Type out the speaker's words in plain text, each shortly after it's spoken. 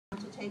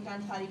take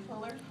on Toddy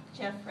Puller,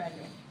 Jeff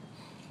Frederick.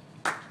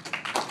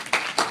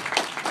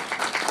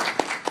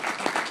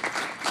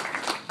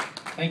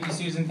 Thank you,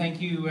 Susan.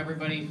 Thank you,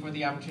 everybody, for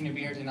the opportunity to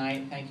be here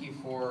tonight. Thank you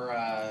for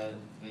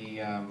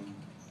the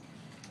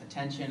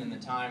attention and the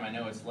time. I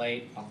know it's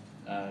late.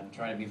 I'll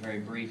try to be very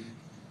brief,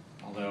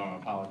 although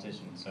I'm a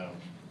politician, so,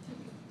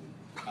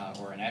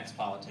 or an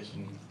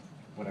ex-politician,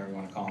 whatever you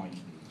want to call me.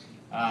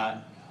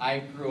 I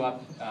grew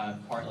up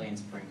partly in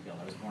Springfield.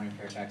 I was born in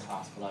Fairfax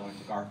Hospital. I went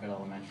to Garfield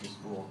Elementary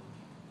School.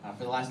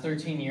 For the last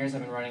 13 years,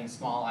 I've been running a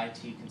small IT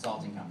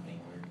consulting company.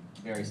 We're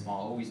very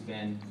small, always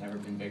been, never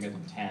been bigger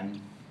than 10.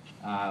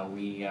 Hasn't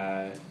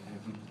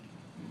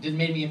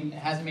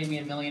made me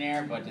a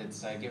millionaire, but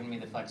it's given me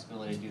the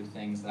flexibility to do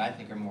things that I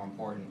think are more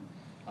important,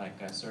 like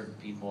serve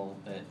people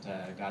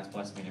that God's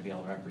blessed me to be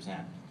able to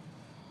represent.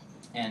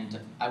 And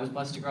I was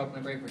blessed to grow up in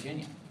a great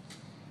Virginia.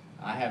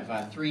 I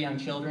have 3 young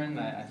children.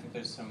 I think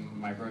there's some of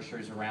my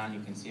brochures around. You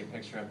can see a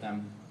picture of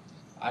them.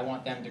 I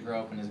want them to grow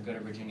up in as good a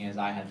Virginia as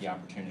I had the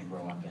opportunity to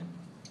grow up in.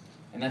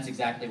 And that's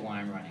exactly why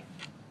I'm running.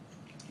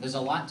 There's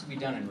a lot to be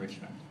done in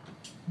Richmond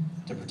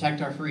to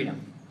protect our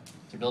freedom,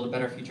 to build a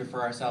better future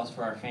for ourselves,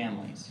 for our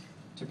families,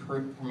 to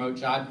promote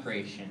job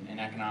creation and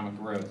economic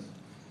growth,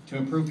 to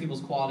improve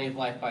people's quality of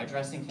life by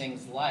addressing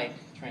things like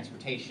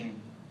transportation,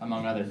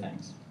 among other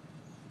things.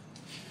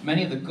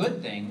 Many of the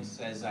good things,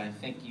 as I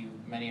think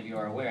many of you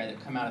are aware,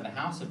 that come out of the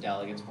House of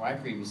Delegates, where I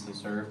previously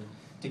served,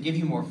 to give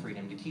you more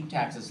freedom, to keep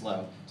taxes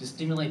low, to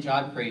stimulate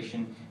job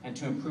creation, and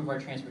to improve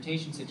our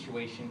transportation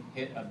situation,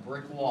 hit a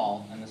brick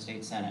wall in the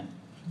state Senate.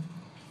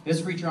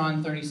 This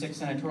redrawn 36th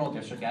senatorial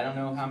district, I don't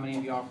know how many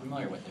of you are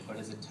familiar with it, but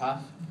it's a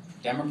tough,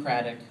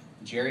 democratic,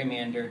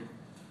 gerrymandered,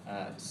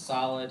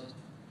 solid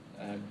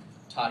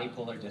Toddy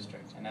Puller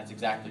district, and that's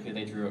exactly who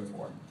they drew it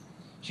for.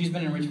 She's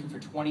been in Richmond for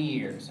 20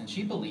 years, and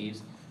she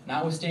believes,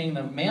 notwithstanding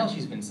the mail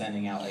she's been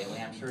sending out lately,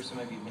 I'm sure some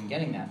of you have been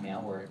getting that mail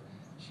where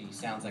she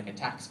sounds like a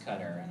tax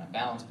cutter and a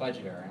balanced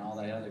budgeter and all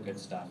that other good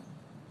stuff.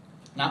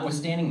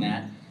 Notwithstanding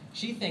that,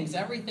 she thinks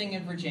everything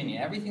in Virginia,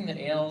 everything that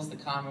ails the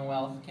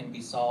Commonwealth can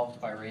be solved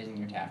by raising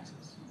your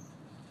taxes.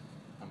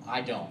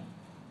 I don't.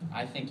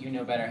 I think you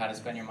know better how to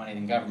spend your money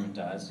than government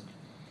does.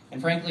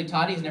 And frankly,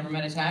 Toddy's never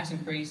met a tax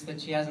increase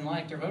that she hasn't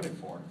liked or voted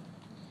for.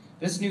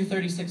 This new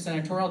 36th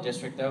senatorial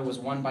district, though, was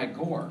won by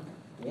Gore,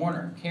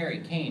 Warner,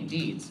 Kerry, Kane,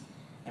 Deeds,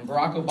 and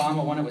Barack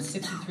Obama won it with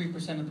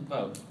 63% of the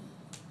vote.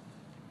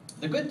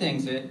 The good thing,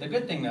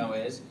 though,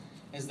 is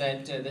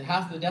that the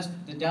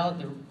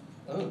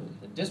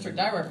district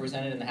I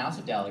represented in the House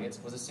of Delegates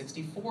was a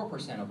 64%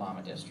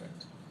 Obama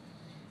district.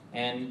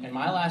 And in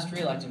my last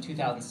re-elect in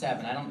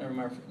 2007, I don't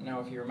know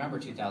if you remember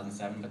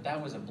 2007, but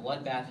that was a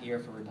bloodbath year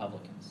for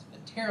Republicans. A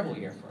terrible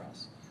year for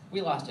us.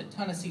 We lost a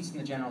ton of seats in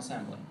the General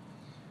Assembly.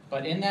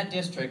 But in that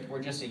district,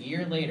 where just a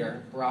year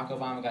later, Barack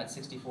Obama got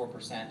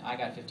 64%, I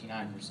got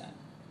 59%.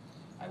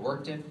 I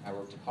worked it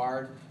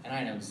hard, and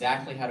I know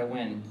exactly how to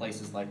win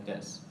places like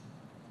this.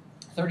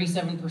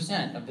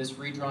 37% of this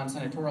redrawn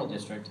senatorial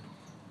district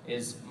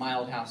is my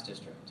old House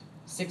district.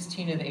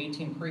 16 of the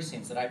 18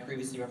 precincts that I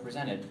previously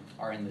represented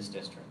are in this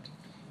district.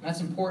 And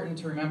that's important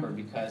to remember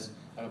because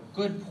a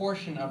good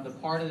portion of the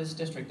part of this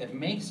district that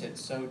makes it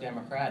so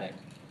democratic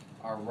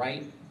are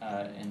right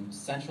in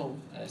central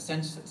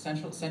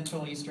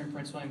eastern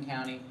Prince William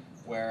County,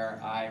 where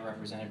I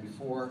represented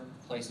before,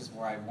 places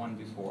where I've won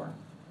before.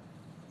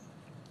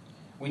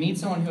 We need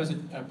someone who has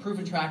a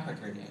proven track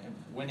record in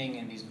winning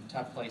in these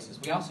tough places.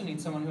 We also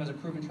need someone who has a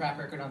proven track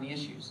record on the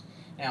issues.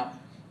 Now,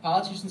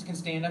 politicians can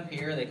stand up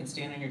here, they can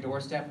stand on your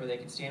doorstep, or they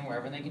can stand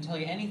wherever, and they can tell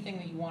you anything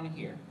that you want to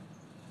hear.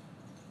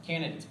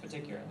 Candidates,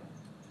 particularly.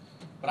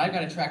 But I've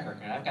got a track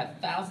record. I've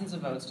got thousands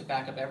of votes to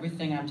back up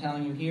everything I'm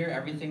telling you here,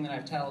 everything that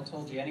I've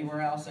told you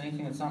anywhere else,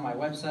 anything that's on my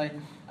website.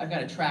 I've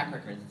got a track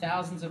record,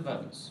 thousands of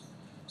votes.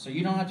 So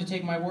you don't have to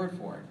take my word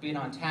for it, be it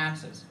on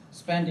taxes,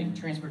 spending,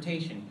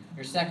 transportation,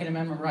 your Second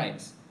Amendment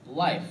rights,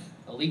 life,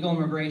 illegal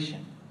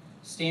immigration,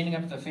 standing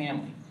up for the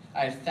family.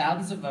 I have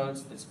thousands of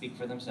votes that speak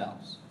for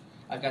themselves.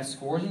 I've got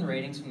scores and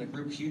ratings from the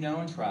groups you know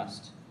and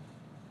trust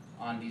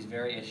on these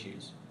very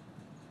issues.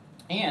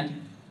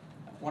 And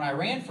when I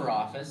ran for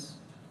office,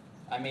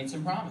 I made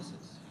some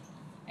promises.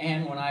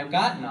 And when I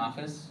got in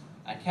office,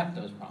 I kept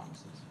those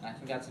promises. And I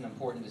think that's an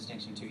important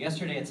distinction too.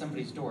 Yesterday at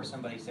somebody's door,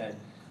 somebody said,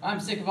 I'm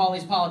sick of all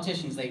these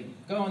politicians. They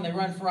go and they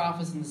run for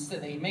office and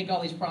they make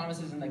all these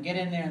promises and they get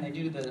in there and they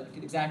do the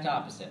exact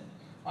opposite.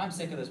 Well, I'm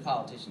sick of those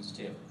politicians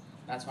too.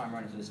 That's why I'm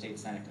running for the state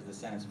Senate, because the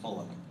Senate's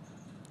full of them.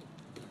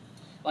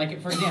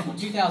 Like, for example,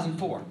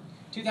 2004.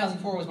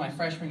 2004 was my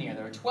freshman year.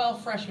 There were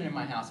 12 freshmen in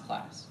my House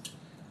class.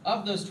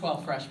 Of those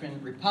 12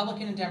 freshmen,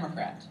 Republican and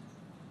Democrat,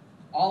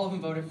 all of them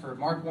voted for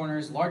Mark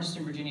Warner's largest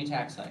in Virginia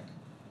tax hike.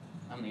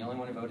 I'm the only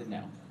one who voted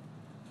no.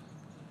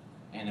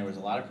 And there was a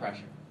lot of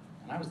pressure.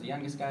 And I was the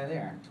youngest guy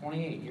there,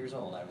 28 years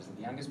old. I was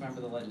the youngest member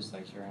of the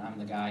legislature, and I'm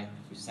the guy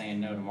who's saying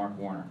no to Mark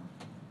Warner.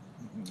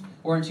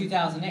 Or in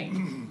 2008,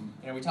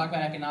 we talk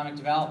about economic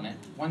development.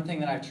 One thing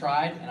that I've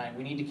tried, and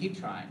we need to keep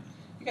trying.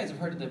 You guys have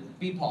heard of the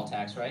BPAL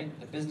tax, right?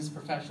 The Business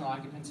Professional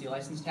Occupancy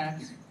License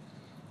Tax.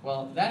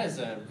 Well, that is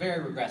a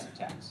very regressive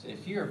tax.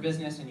 If you're a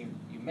business and you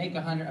make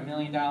 $1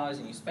 million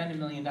and you spend $1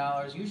 million,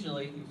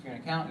 usually, if you're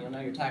an accountant, you'll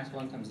know your taxable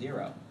income is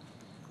zero.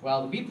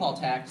 Well, the BPAL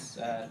tax,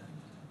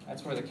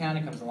 that's where the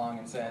county comes along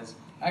and says,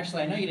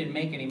 actually, I know you didn't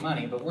make any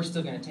money, but we're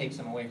still going to take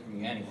some away from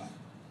you anyway.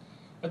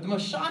 But the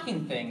most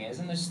shocking thing is,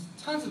 and there's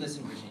tons of this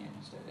in Virginia,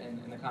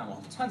 in the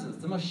Commonwealth, tons of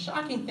this. The most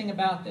shocking thing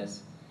about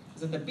this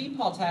is that the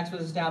BPAL tax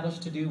was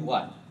established to do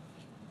what?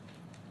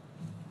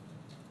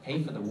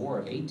 Pay for the War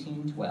of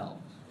 1812.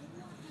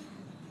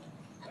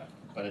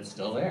 But it's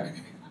still there.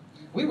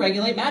 We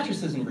regulate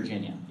mattresses in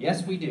Virginia.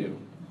 Yes, we do.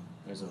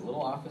 There's a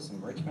little office in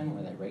Richmond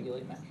where they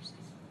regulate mattresses.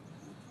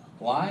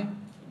 Why?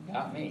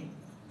 Not me.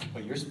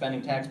 But you're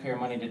spending taxpayer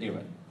money to do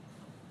it.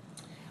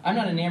 I'm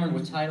not enamored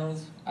with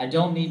titles. I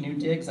don't need new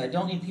digs. I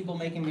don't need people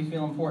making me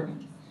feel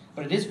important.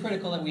 But it is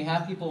critical that we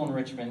have people in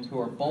Richmond who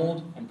are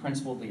bold and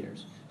principled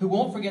leaders, who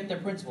won't forget their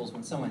principles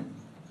when someone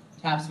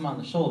taps them on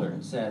the shoulder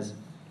and says,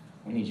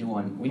 we need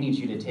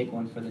you to take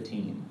one for the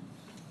team,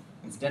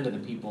 instead of the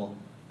people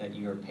that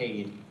you're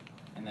paid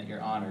and that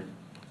you're honored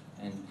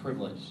and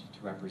privileged to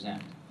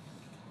represent.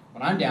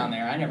 When I'm down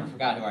there, I never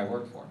forgot who I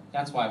worked for.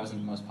 That's why I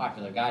wasn't the most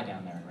popular guy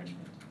down there in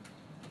Richmond.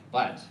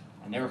 But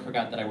I never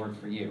forgot that I worked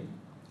for you.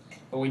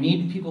 But we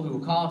need people who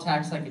will call a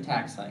tax hike a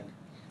tax hike.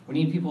 We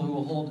need people who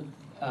will hold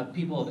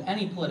people of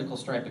any political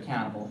stripe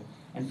accountable.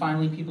 And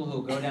finally, people who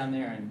will go down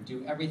there and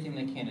do everything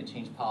they can to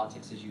change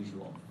politics as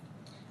usual.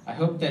 I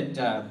hope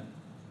that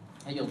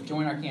you'll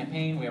join our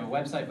campaign. We have a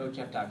website,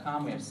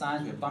 votejeff.com. We have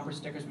signs, we have bumper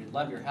stickers. We'd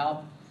love your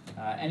help.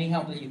 Any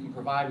help that you can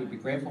provide, we'd be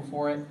grateful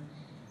for it.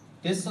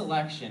 This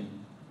election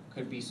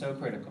could be so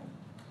critical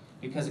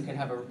because it could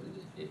have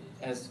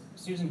as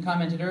Susan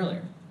commented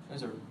earlier,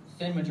 there's a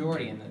thin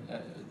majority in the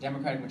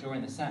Democratic majority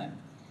in the Senate.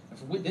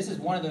 This is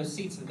one of those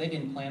seats that they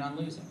didn't plan on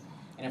losing.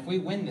 And if we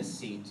win this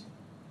seat,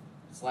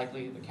 it's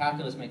likely the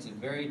calculus makes it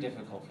very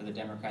difficult for the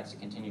Democrats to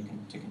continue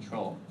to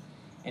control.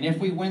 And if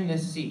we win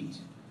this seat,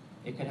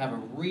 it could have a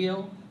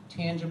real,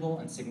 tangible,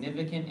 and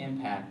significant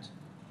impact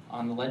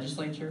on the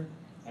legislature,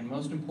 and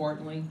most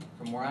importantly,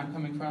 from where I'm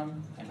coming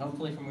from, and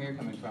hopefully from where you're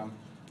coming from,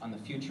 on the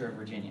future of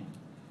Virginia.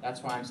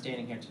 That's why I'm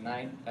standing here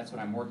tonight. That's what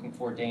I'm working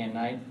for day and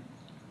night.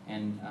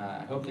 And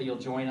I hope that you'll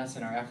join us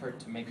in our effort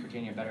to make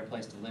Virginia a better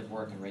place to live,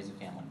 work, and raise a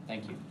family.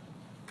 Thank you.